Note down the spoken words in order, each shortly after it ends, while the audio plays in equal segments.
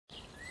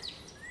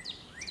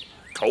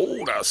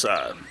cold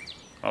outside.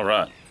 All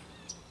right,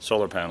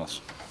 solar panels.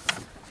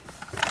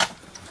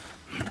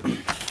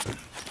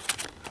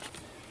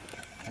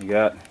 I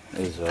got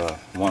is a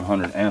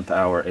 100 amp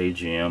hour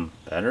AGM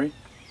battery.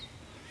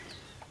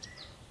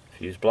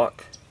 Fuse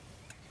block.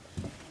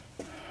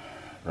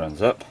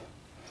 Runs up,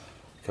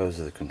 goes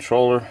to the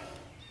controller.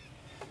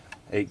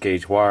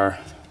 8-gauge wire,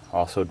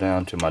 also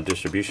down to my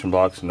distribution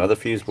blocks, another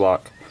fuse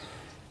block,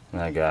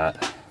 and I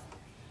got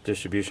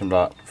distribution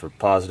block for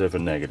positive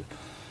and negative.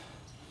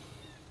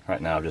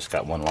 Right now I've just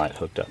got one light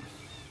hooked up.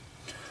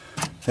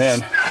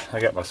 Then I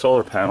got my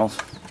solar panels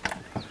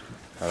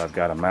that I've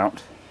got to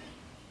mount.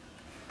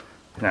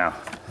 Now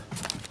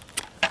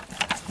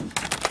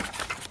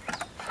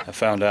I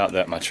found out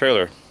that my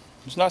trailer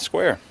is not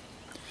square.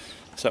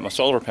 I set my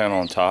solar panel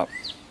on top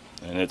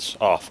and it's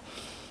off.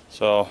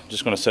 So I'm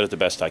just going to set it the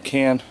best I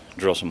can,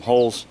 drill some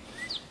holes,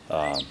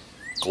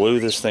 glue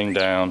this thing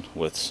down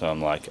with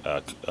some like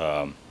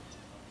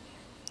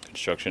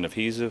construction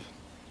adhesive,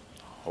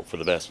 hope for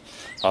the best.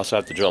 I also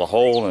have to drill a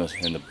hole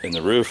in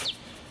the roof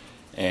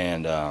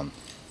and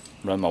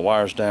run my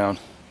wires down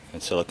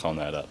and silicone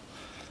that up.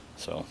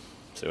 So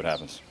see what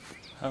happens.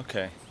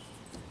 Okay,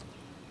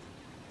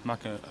 my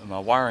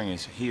wiring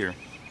is here.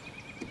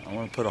 I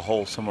want to put a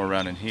hole somewhere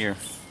around in here.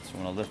 So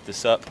when I lift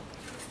this up,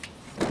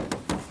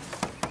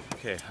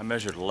 okay, I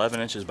measured 11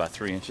 inches by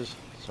 3 inches,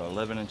 so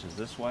 11 inches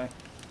this way.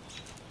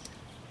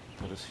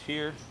 Put us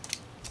here,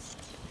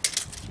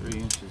 3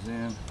 inches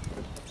in.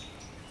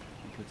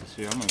 Put this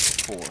here, I'm going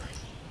to put 4.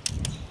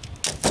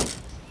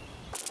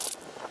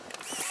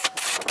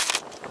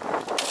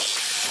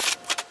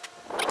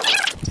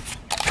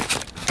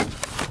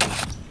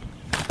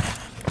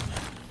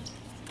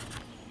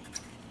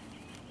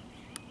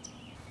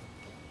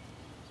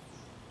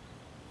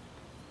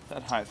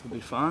 That height will be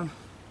fine.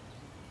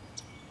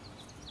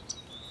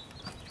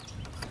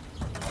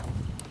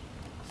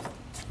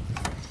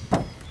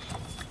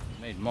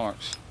 Made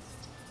marks.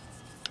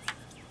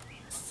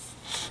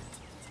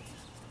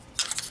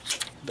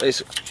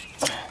 Basically,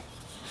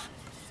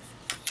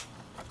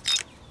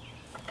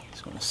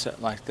 it's going to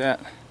set like that,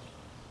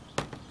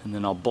 and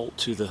then I'll bolt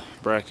to the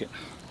bracket.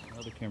 The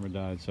other camera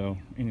died, so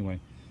anyway,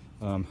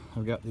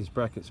 I've got these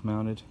brackets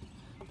mounted.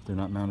 They're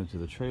not mounted to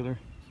the trailer.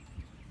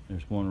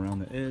 There's one around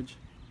the edge,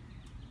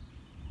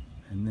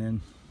 and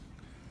then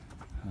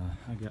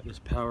I got this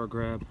power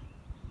grab,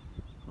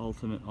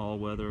 ultimate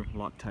all-weather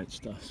Loctite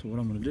stuff. So what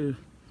I'm going to do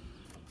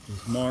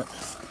is mark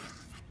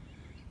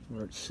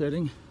where it's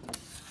sitting.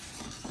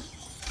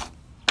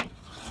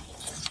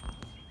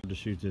 To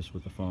shoot this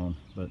with the phone,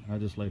 but I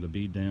just laid a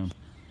bead down,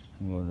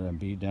 and we'll lay a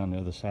bead down the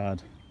other side,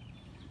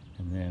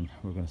 and then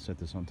we're going to set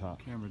this on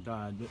top. Camera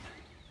died, but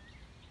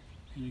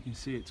you can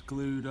see it's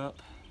glued up,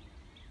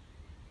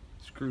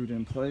 screwed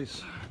in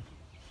place.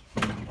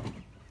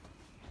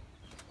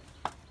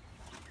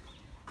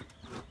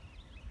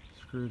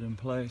 Screwed in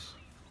place,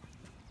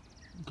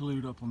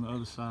 glued up on the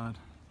other side,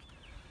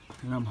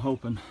 and I'm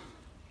hoping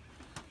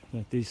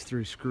that these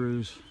 3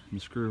 screws and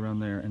the screw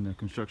around there and the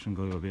construction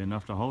glue will be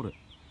enough to hold it.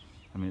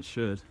 I mean, it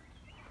should.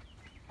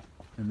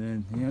 And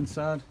then the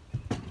inside,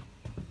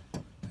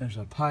 there's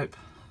a pipe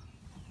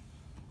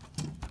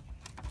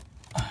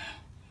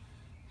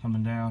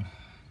coming down.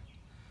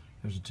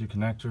 There's the 2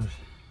 connectors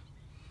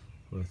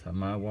with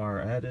my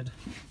wire added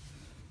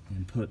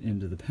and put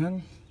into the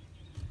panel.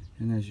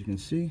 And as you can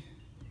see,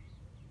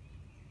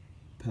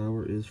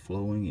 power is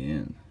flowing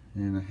in,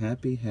 and a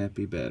happy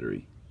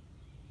battery.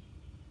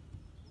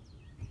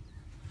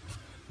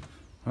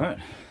 All right,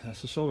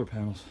 that's the solar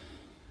panels.